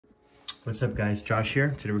What's up guys, Josh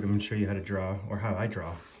here. Today we're going to show you how to draw, or how I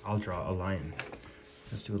draw. I'll draw a lion.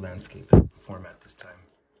 Let's do a landscape format this time.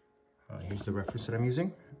 Here's the reference that I'm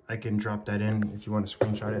using. I can drop that in if you want to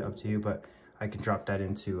screenshot it, up to you, but I can drop that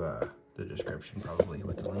into the description probably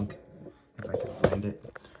with the link if I can find it.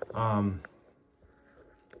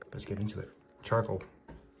 Let's get into it. Charcoal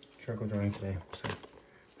drawing today. So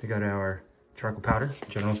we got our charcoal powder,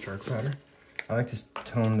 General's charcoal powder. I like to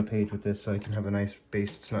tone the page with this so I can have a nice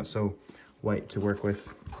base. It's not so white to work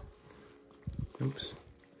with. Oops.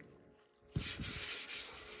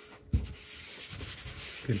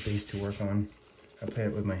 Good base to work on. I play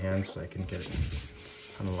it with my hands so I can get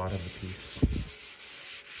it on a lot of the piece.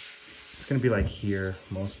 It's gonna be like here,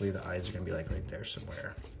 mostly. The eyes are gonna be like right there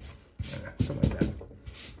somewhere. Something like that.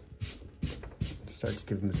 Start to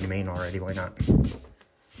give them this mane already, why not?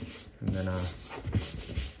 And then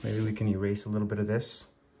maybe we can erase a little bit of this.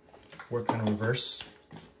 Work kind of reverse.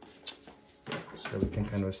 So that we can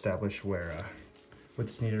kind of establish where, with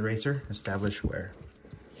this kneaded eraser, establish where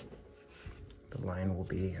the line will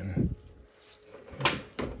be and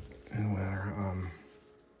where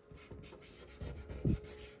there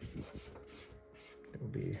will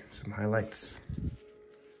be some highlights.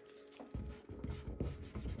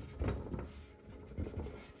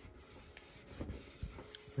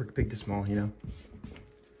 Work big to small, you know?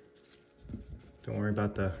 Don't worry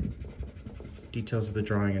about the details of the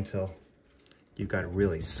drawing until you've got a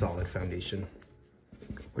really solid foundation,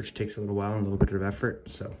 which takes a little while and a little bit of effort.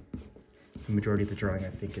 So the majority of the drawing, I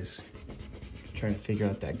think, is trying to figure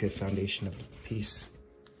out that good foundation of the piece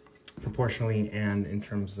proportionally and in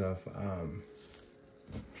terms of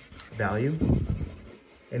value.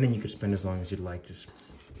 And then you could spend as long as you'd like just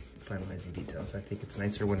finalizing details. I think it's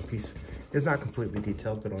nicer when a piece is not completely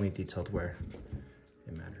detailed, but only detailed where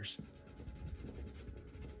it matters.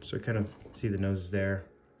 So kind of see the nose is there,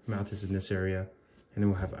 mouth is in this area, and then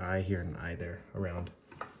we'll have an eye here and an eye there around.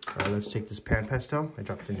 Let's take this pan pastel. I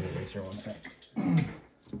dropped it in the eraser one sec.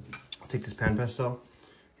 I'll take this pan pastel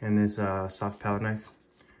and this soft palette knife,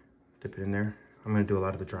 dip it in there. I'm gonna do a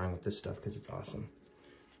lot of the drawing with this stuff because it's awesome.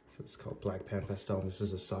 So it's called black pan pastel, and this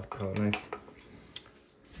is a soft palette knife.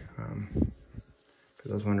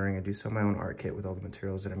 Because I was wondering, I do sell my own art kit with all the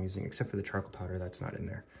materials that I'm using, except for the charcoal powder, that's not in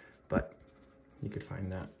there. But you could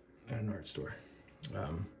find that at an art store.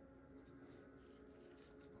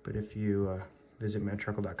 But if you visit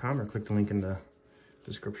madcharcoal.com or click the link in the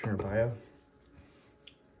description or bio,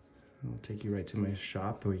 it'll take you right to my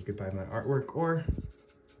shop where you could buy my artwork or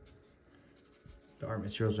the art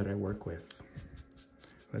materials that I work with.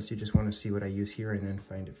 Unless you just want to see what I use here and then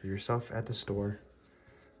find it for yourself at the store.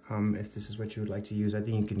 If this is what you would like to use, I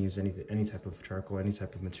think you can use any type of charcoal, any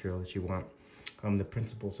type of material that you want. The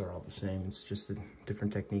principles are all the same. It's just the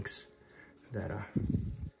different techniques that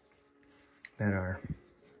are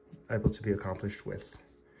able to be accomplished with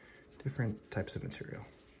different types of material.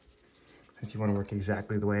 If you want to work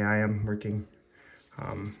exactly the way I am working,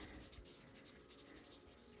 I'll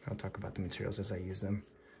talk about the materials as I use them.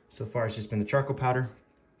 So far, it's just been the charcoal powder,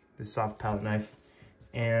 the soft palette knife,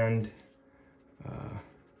 and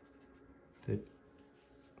the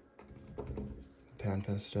pan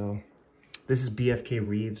pastel. This is BFK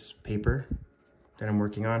Reeves paper that I'm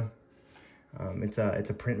working on. It's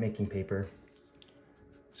a printmaking paper,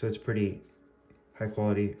 so it's pretty high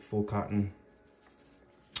quality, full cotton.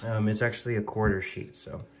 It's actually a quarter sheet,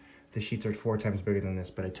 so the sheets are 4 times bigger than this,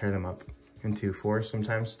 but I tear them up into 4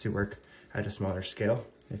 sometimes to work at a smaller scale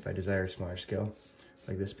if I desire a smaller scale,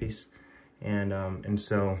 like this piece. And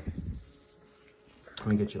so let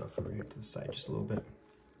me get you off over here to the side just a little bit.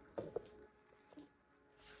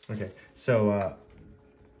 Okay, so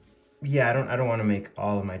yeah, I don't want to make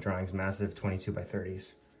all of my drawings massive 22 by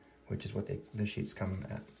 30s, which is what the sheets come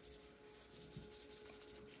at.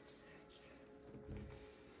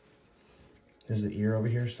 This is the ear over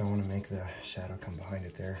here, so I want to make the shadow come behind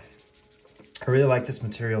it there. I really like this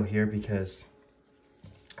material here because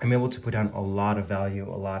I'm able to put down a lot of value,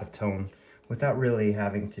 a lot of tone, without really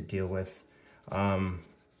having to deal with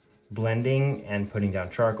blending and putting down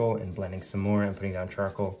charcoal and blending some more and putting down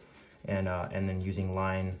charcoal and then using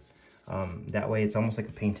line. That way it's almost like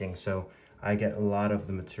a painting. So I get a lot of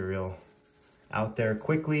the material out there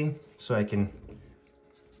quickly so I can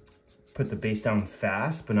put the base down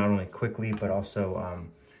fast, but not only quickly, but also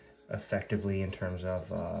effectively in terms of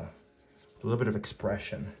a little bit of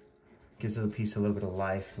expression. Gives the piece a little bit of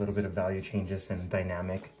life, a little bit of value changes and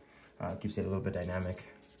dynamic. Keeps it a little bit dynamic,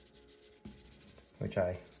 which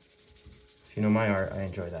if you know my art, I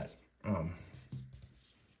enjoy that.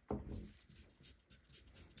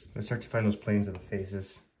 Let's start to find those planes of the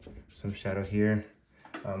faces. Some shadow here.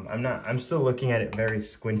 I'm still looking at it very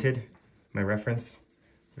squinted, my reference,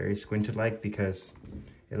 very squinted like, because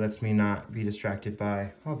it lets me not be distracted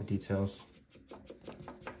by all the details.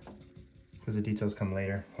 Because the details come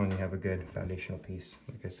later when you have a good foundational piece,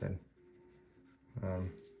 like I said.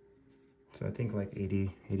 So I think like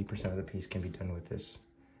 80% of the piece can be done with this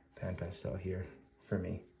pan pastel here for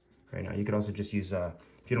me right now. You could also just use,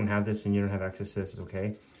 if you don't have this and you don't have access to this, it's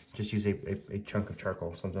okay. Just use a chunk of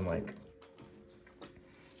charcoal, something like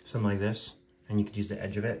this, and you could use the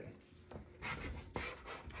edge of it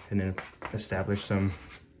and then establish some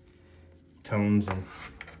tones and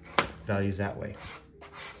values that way.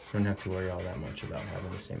 You don't have to worry all that much about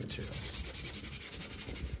having the same materials.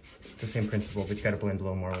 The same principle, but you gotta blend a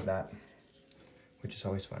little more with that, which is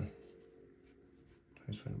always fun.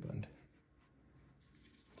 Always fun to blend.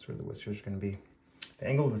 That's where the whiskers are gonna be. The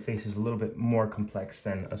angle of the face is a little bit more complex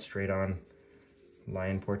than a straight-on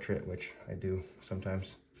lion portrait, which I do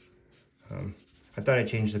sometimes. I thought I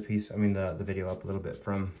changed the piece, the video up a little bit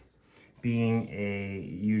from being a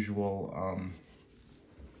usual,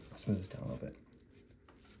 let's move this down a little bit,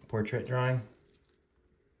 portrait drawing,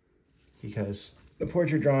 because the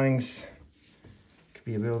portrait drawings could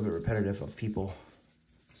be a little bit repetitive of people.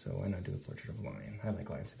 So why not do a portrait of a lion? I like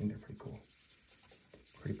lions, I think they're pretty cool.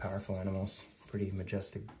 Pretty powerful animals, pretty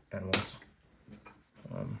majestic animals.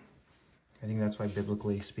 I think that's why,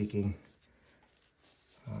 biblically speaking,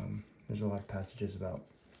 there's a lot of passages about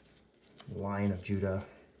the Lion of Judah,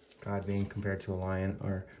 God being compared to a lion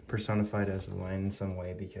or personified as a lion in some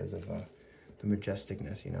way because of the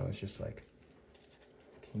majesticness, you know, it's just like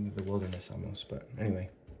king of the wilderness almost. But anyway,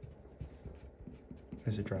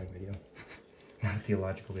 there's a drawing video, not a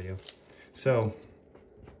theological video. So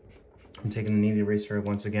I'm taking the kneaded eraser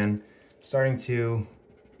once again, starting to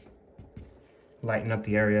lighten up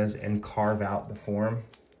the areas and carve out the form.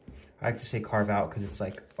 I like to say carve out because it's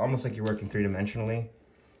like almost like you're working three-dimensionally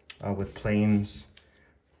with planes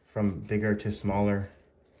from bigger to smaller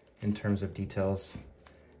in terms of details,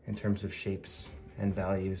 in terms of shapes and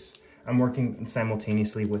values. I'm working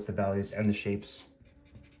simultaneously with the values and the shapes,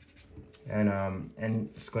 and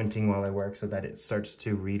squinting while I work so that it starts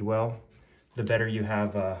to read well. The better you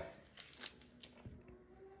have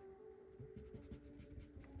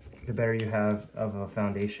of a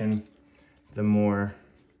foundation, the more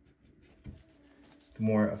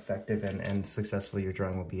effective and successful your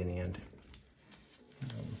drawing will be in the end.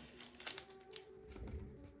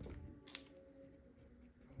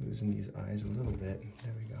 Losing these eyes a little bit.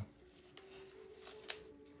 There we go.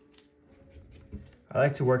 I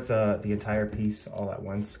like to work the entire piece all at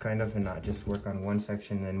once, kind of, and not just work on one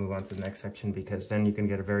section and then move on to the next section, because then you can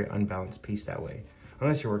get a very unbalanced piece that way,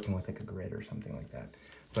 unless you're working with like a grid or something like that.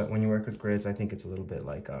 But when you work with grids, I think it's a little bit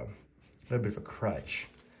like a little bit of a crutch.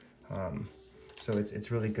 So it's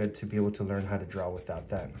really good to be able to learn how to draw without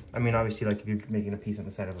that. I mean, obviously, like if you're making a piece on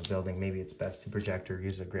the side of a building, maybe it's best to project or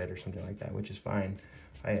use a grid or something like that, which is fine.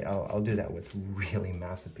 I'll do that with really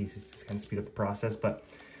massive pieces to kind of speed up the process. But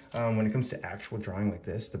when it comes to actual drawing like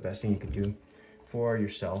this, the best thing you can do for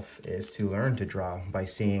yourself is to learn to draw by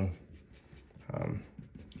seeing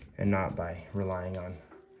and not by relying on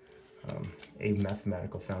a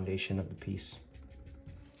mathematical foundation of the piece.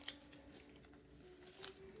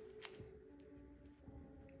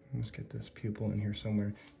 Let's get this pupil in here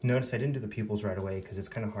somewhere. Notice I didn't do the pupils right away because it's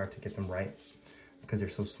kind of hard to get them right because they're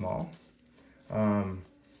so small.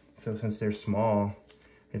 So since they're small,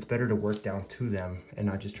 it's better to work down to them and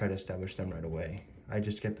not just try to establish them right away. I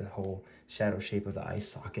just get the whole shadow shape of the eye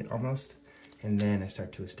socket almost, and then I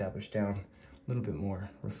start to establish down a little bit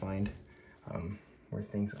more refined where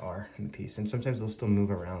things are in the piece. And sometimes they'll still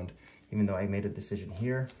move around. Even though I made a decision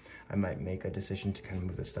here, I might make a decision to kind of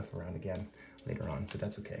move this stuff around again later on, but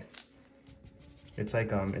that's okay. It's like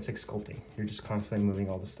sculpting. You're just constantly moving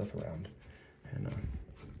all this stuff around. And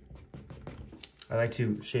I like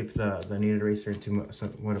to shape the kneaded eraser into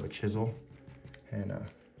somewhat of a chisel, and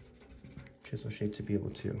chisel shape to be able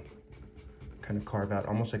to kind of carve out,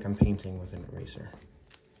 almost like I'm painting with an eraser,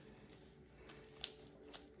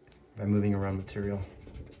 by moving around material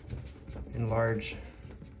in large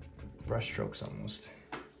brush strokes almost.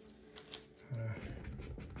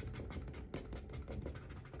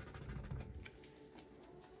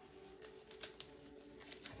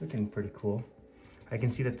 It's looking pretty cool. I can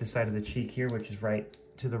see that the side of the cheek here, which is right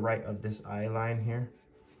to the right of this eye line here,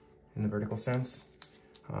 in the vertical sense,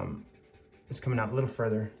 is coming out a little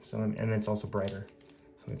further. So, and it's also brighter.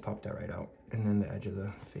 So let me pop that right out. And then the edge of the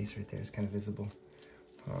face right there is kind of visible.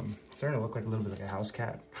 It's starting to look like a little bit like a house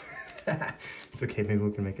cat. It's okay, maybe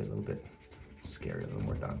we can make it a little bit scary, a little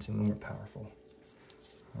more daunting, a little more powerful.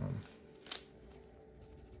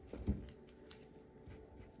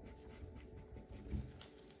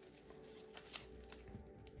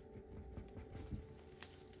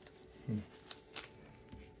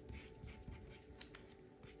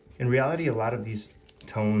 In reality, a lot of these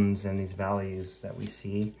tones and these values that we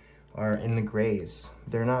see are in the grays.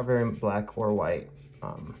 They're not very black or white.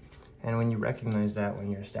 And when you recognize that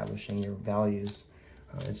when you're establishing your values,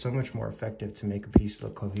 it's so much more effective to make a piece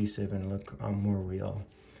look cohesive and look more real,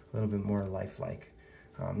 a little bit more lifelike.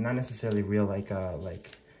 Not necessarily real like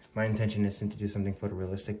my intention isn't to do something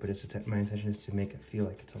photorealistic, but my intention is to make it feel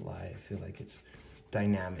like it's alive, feel like it's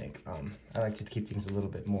dynamic. I like to keep things a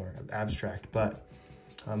little bit more abstract, but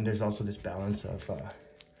there's also this balance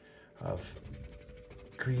of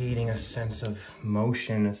creating a sense of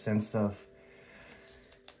motion, a sense of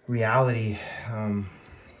reality,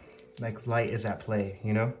 like light is at play,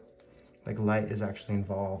 you know? Like light is actually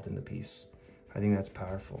involved in the piece. I think that's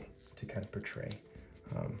powerful to kind of portray.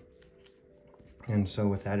 And so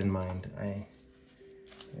with that in mind, I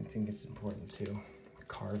think it's important to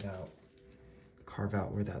carve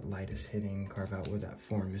out where that light is hitting, carve out where that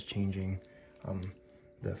form is changing.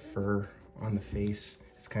 The fur on the face,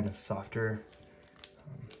 it's kind of softer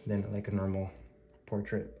than like a normal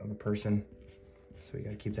portrait of a person. So you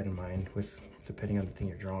gotta keep that in mind with depending on the thing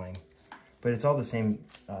you're drawing. But it's all the same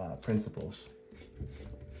principles.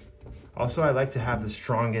 Also, I like to have the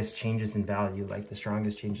strongest changes in value, like the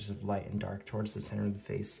strongest changes of light and dark towards the center of the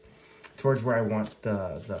face, towards where I want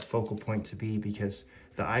the focal point to be, because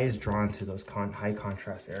the eye is drawn to those high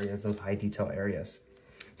contrast areas, those high detail areas.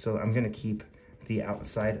 So I'm gonna keep the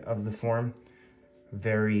outside of the form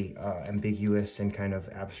very ambiguous and kind of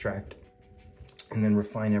abstract, and then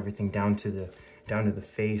refine everything down to the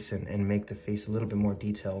face and make the face a little bit more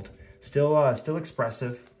detailed. Still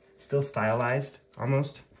expressive, still stylized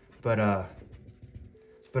almost, but a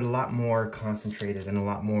lot more concentrated and a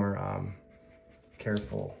lot more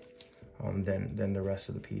careful than the rest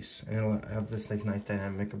of the piece. And it'll have this like nice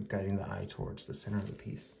dynamic of guiding the eye towards the center of the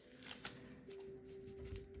piece.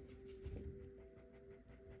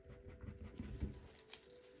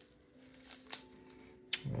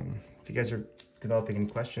 If you guys are developing any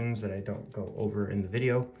questions that I don't go over in the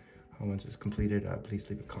video, once it's completed, please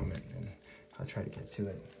leave a comment and I'll try to get to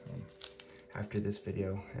it after this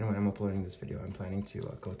video. And when I'm uploading this video, I'm planning to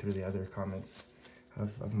go through the other comments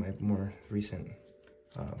of my more recent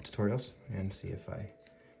tutorials and see if I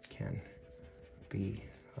can be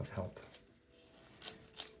of help.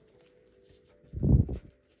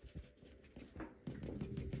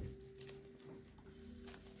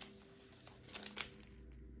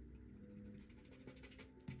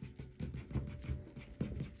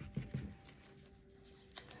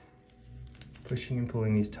 Pushing and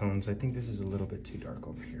pulling these tones. I think this is a little bit too dark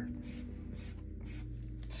over here.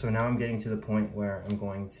 So now I'm getting to the point where I'm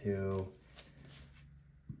going to,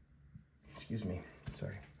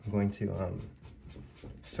 I'm going to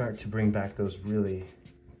start to bring back those really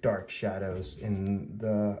dark shadows in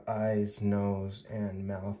the eyes, nose, and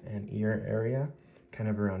mouth and ear area, kind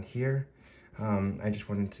of around here. I just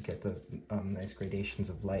wanted to get those nice gradations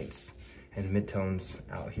of lights and midtones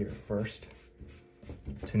out here first,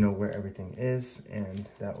 to know where everything is, and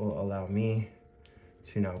that will allow me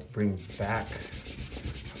to now bring back,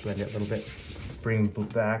 blend it a little bit, bring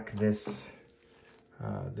back this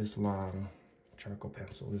this long charcoal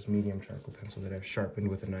pencil, this medium charcoal pencil that I've sharpened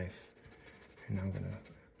with a knife. And now I'm gonna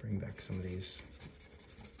bring back some of these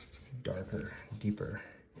darker,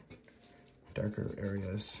 darker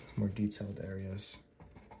areas, more detailed areas,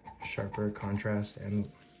 sharper contrast and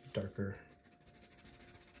darker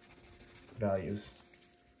values,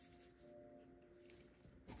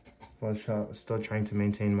 while still trying to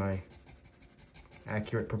maintain my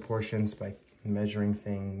accurate proportions by measuring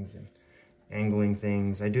things and angling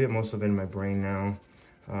things. I do it most of it in my brain now.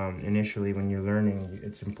 Initially, when you're learning,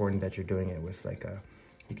 it's important that you're doing it with like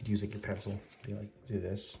you could use like your pencil, be like, do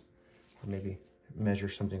this, or maybe measure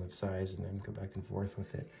something with size and then go back and forth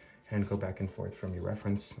with it, and go back and forth from your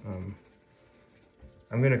reference.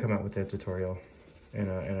 I'm gonna come out with a tutorial in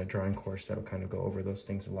a drawing course that'll kind of go over those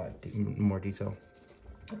things a lot more detail.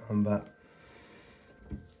 But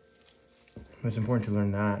it's important to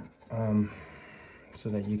learn that so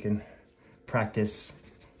that you can practice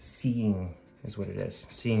seeing, is what it is,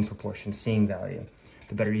 seeing proportion, seeing value.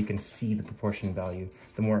 The better you can see the proportion value,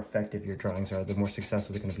 the more effective your drawings are, the more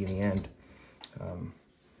successful they're going to be in the end.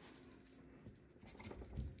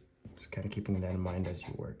 Just kind of keeping that in mind as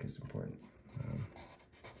you work is important.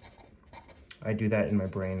 I do that in my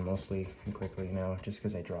brain mostly and quickly now, just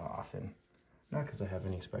because I draw often. Not because I have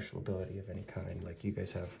any special ability of any kind, like you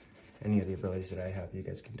guys have. Any of the abilities that I have, you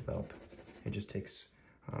guys can develop. It just takes,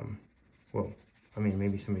 well, I mean,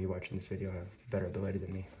 maybe some of you watching this video have better ability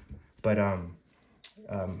than me. But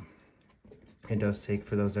It does take,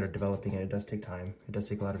 for those that are developing it, it does take time. It does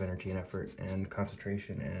take a lot of energy and effort and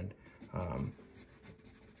concentration and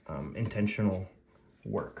intentional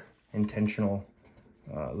work, intentional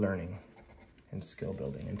learning and skill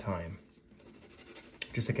building and time.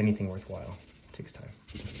 Just like anything worthwhile, it takes time.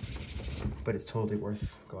 But it's totally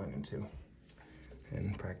worth going into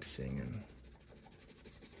and practicing. And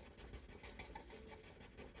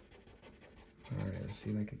all right, let's see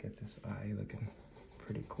if I could get this eye looking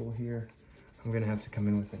pretty cool here. I'm gonna have to come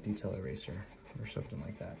in with a detail eraser or something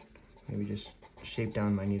like that. Maybe just shape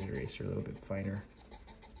down my kneaded eraser a little bit finer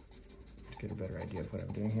to get a better idea of what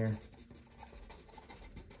I'm doing here.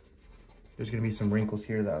 There's gonna be some wrinkles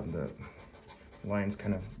here that the line's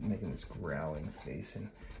kind of making this growling face, and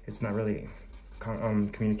it's not really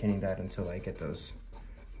communicating that until I get those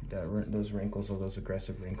wrinkles, or those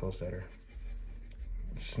aggressive wrinkles that are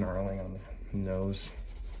snarling on the nose.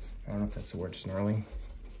 I don't know if that's the word, snarling.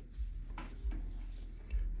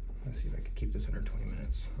 Let's see if I can keep this under 20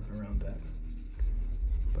 minutes or around that.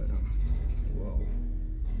 But whoa,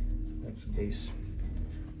 that's bass.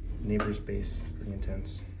 Neighbor's bass, pretty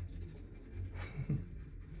intense.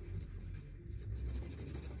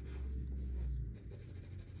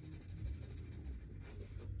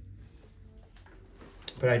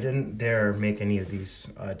 But I didn't dare make any of these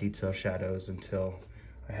detail shadows until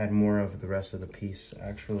I had more of the rest of the piece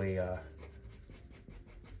actually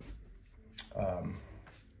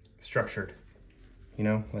structured. You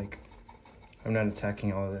know, like I'm not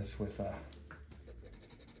attacking all of this without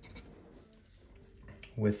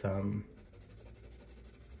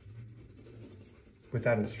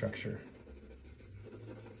a structure.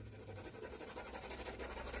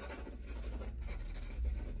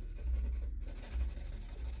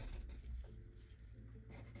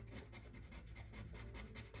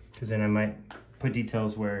 Because then I might put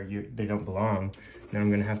details where they don't belong. Now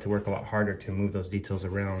I'm gonna have to work a lot harder to move those details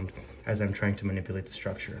around as I'm trying to manipulate the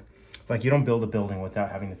structure. Like, you don't build a building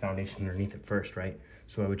without having the foundation underneath it first, right?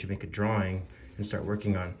 So why would you make a drawing and start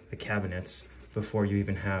working on the cabinets before you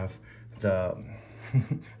even have the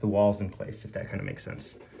the walls in place, if that kind of makes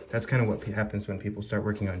sense? That's kind of what happens when people start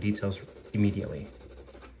working on details immediately.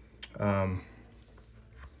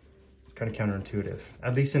 It's kind of counterintuitive,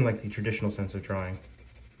 at least in like the traditional sense of drawing.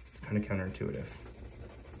 Kind of counterintuitive.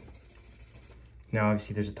 Now,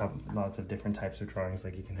 obviously, there's lots of different types of drawings.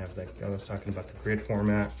 Like, you can have, like I was talking about, the grid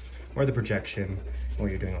format or the projection, where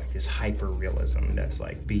you're doing like this hyper realism that's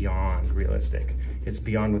like beyond realistic. It's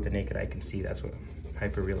beyond what the naked eye can see. That's what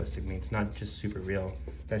hyper realistic means. Not just super real.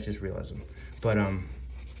 That's just realism. But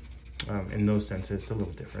in those senses, it's a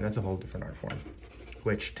little different. That's a whole different art form,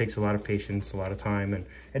 which takes a lot of patience, a lot of time, and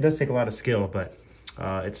it does take a lot of skill. But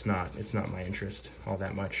it's not my interest all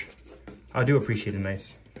that much. I do appreciate a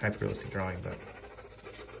nice hyper-realistic drawing, but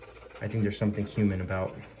I think there's something human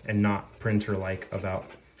about, and not printer-like about,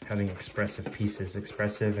 having expressive pieces,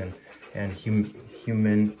 expressive and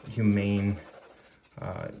humane,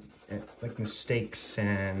 like mistakes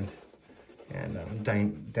and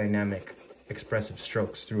dynamic, expressive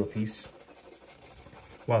strokes through a piece,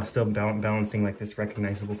 while still balancing like this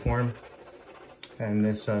recognizable form and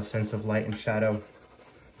this sense of light and shadow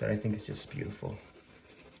that I think is just beautiful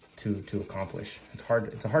to accomplish.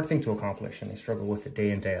 It's a hard thing to accomplish, and I struggle with it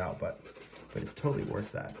day in, day out, but it's totally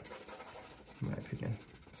worth that, in my opinion.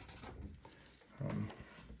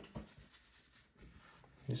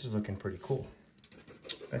 This is looking pretty cool,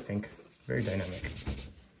 I think. Very dynamic.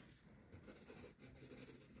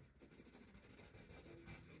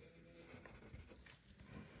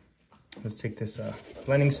 Let's take this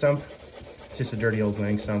blending stump. It's just a dirty old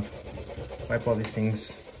blending stump. Wipe all these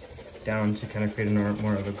things down to kind of create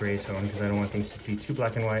more of a gray tone, because I don't want things to be too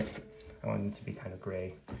black and white. I want them to be kind of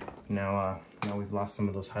gray. Now we've lost some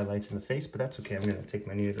of those highlights in the face, but that's okay. I'm gonna take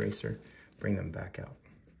my kneaded eraser, bring them back out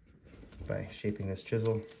by shaping this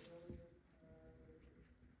chisel.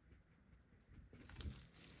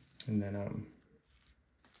 And then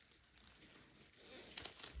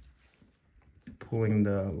pulling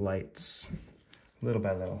the lights little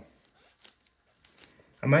by little.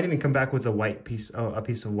 I might even come back with a white piece, a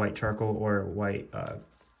piece of white charcoal or white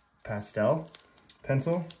pastel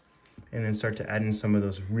pencil, and then start to add in some of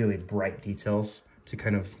those really bright details to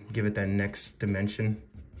kind of give it that next dimension.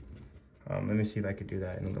 Let me see if I could do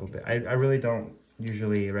that in a little bit. I really don't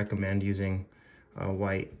usually recommend using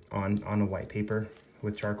white on a white paper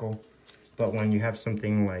with charcoal, but when you have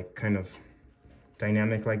something like kind of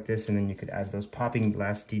dynamic like this, and then you could add those popping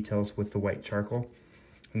glass details with the white charcoal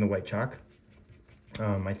and the white chalk,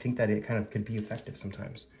 I think that it kind of could be effective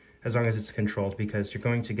sometimes, as long as it's controlled, because you're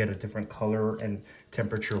going to get a different color and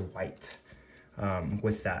temperature white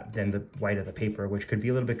with that than the white of the paper, which could be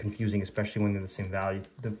a little bit confusing, especially when they're the same value.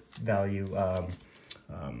 The value, I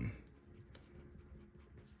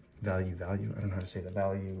don't know how to say the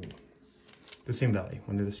value, the same value.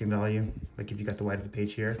 When they're the same value, like if you got the white of the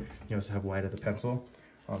page here, you also have white of the pencil.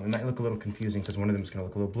 It might look a little confusing because one of them is going to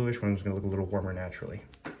look a little bluish, one of them is going to look a little warmer naturally,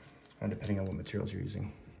 depending on what materials you're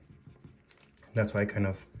using. That's why I kind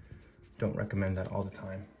of don't recommend that all the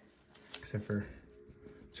time, except for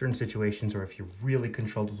certain situations, or if you're really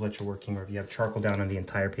controlled with what you're working, or if you have charcoal down on the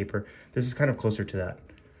entire paper. This is kind of closer to that.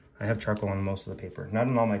 I have charcoal on most of the paper. Not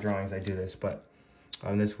in all my drawings I do this, but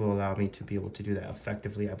this will allow me to be able to do that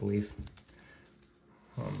effectively, I believe.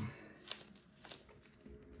 I'm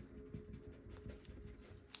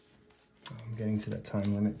getting to that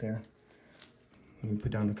time limit there. Let me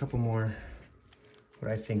put down a couple more, what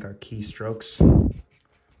I think are key strokes.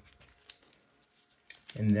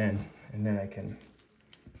 And then I can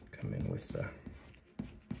come in with the,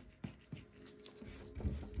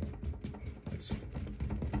 let's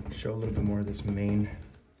show a little bit more of this mane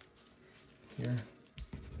here.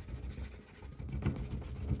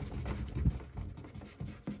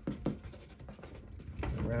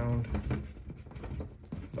 Around,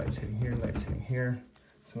 lights hitting here, lights hitting here.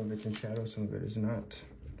 Some of it's in shadow, some of it is not.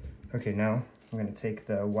 Okay, now I'm gonna take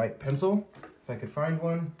the white pencil, if I could find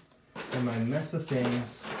one, and my mess of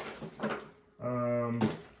things.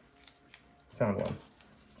 Found one.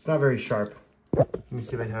 It's not very sharp. Let me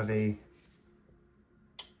see if I have a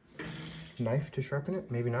knife to sharpen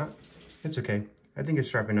it. Maybe not. It's okay. I think it's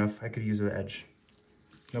sharp enough. I could use the edge.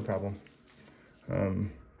 No problem.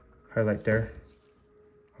 Highlight there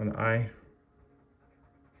on the eye.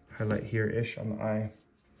 Highlight here-ish on the eye.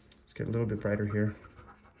 Let's get a little bit brighter here.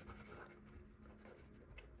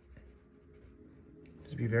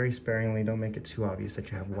 Just be very sparingly. Don't make it too obvious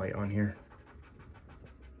that you have white on here.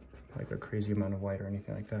 Like a crazy amount of white or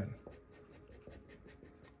anything like that.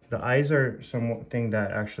 The eyes are something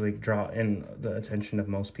that actually draw in the attention of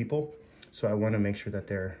most people. So I want to make sure that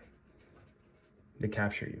they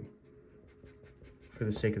capture you for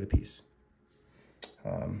the sake of the piece.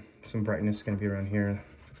 Some brightness is going to be around here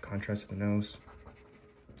for the contrast of the nose.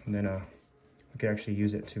 And then we could actually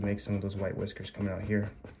use it to make some of those white whiskers coming out here.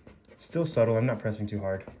 Still subtle. I'm not pressing too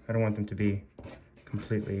hard. I don't want them to be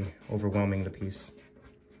completely overwhelming the piece,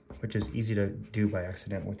 which is easy to do by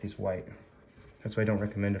accident with these white. That's why I don't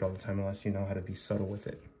recommend it all the time unless you know how to be subtle with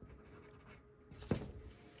it.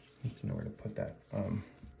 Need to know where to put that.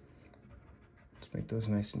 Let's make those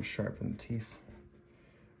nice and sharp in the teeth.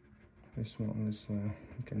 This one,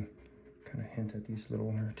 you can kind of hint at these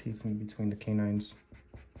little teeth in between the canines.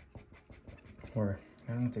 Or,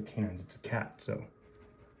 I don't know if they're canines, it's a cat, so.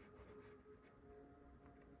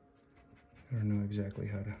 I don't know exactly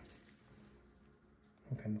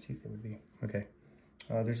what kind of teeth it would be. Okay,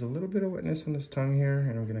 there's a little bit of wetness on this tongue here,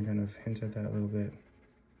 and I'm gonna kind of hint at that a little bit.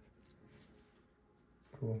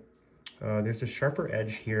 Cool. There's a sharper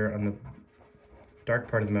edge here on the dark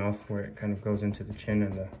part of the mouth where it kind of goes into the chin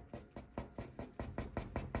and the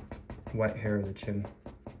white hair of the chin.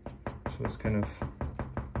 So let's kind of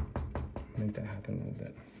make that happen a little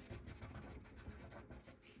bit.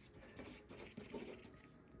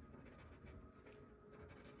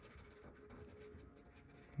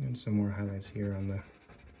 And some more highlights here on the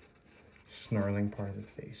snarling part of the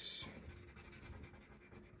face.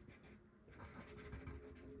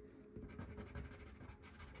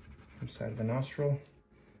 Inside of the nostril.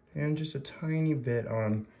 And just a tiny bit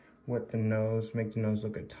on wet the nose, make the nose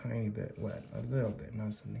look a tiny bit wet, a little bit,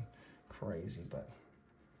 not something crazy, but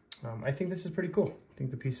I think this is pretty cool. I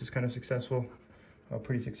think the piece is kind of successful,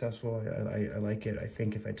 pretty successful. I like it. I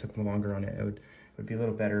think if I took longer on it, it would be a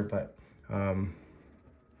little better, but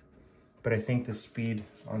I think the speed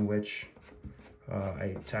on which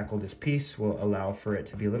I tackle this piece will allow for it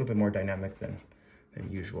to be a little bit more dynamic than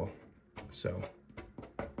usual. So,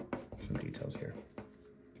 some details here.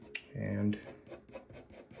 And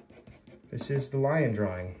this is the lion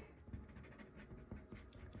drawing.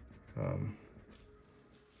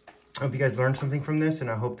 I hope you guys learned something from this, and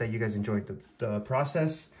I hope that you guys enjoyed the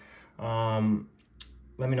process. Let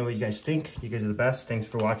me know what you guys think. You guys are the best. Thanks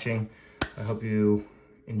for watching. I hope you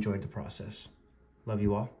enjoyed the process. Love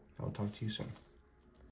you all. I'll talk to you soon.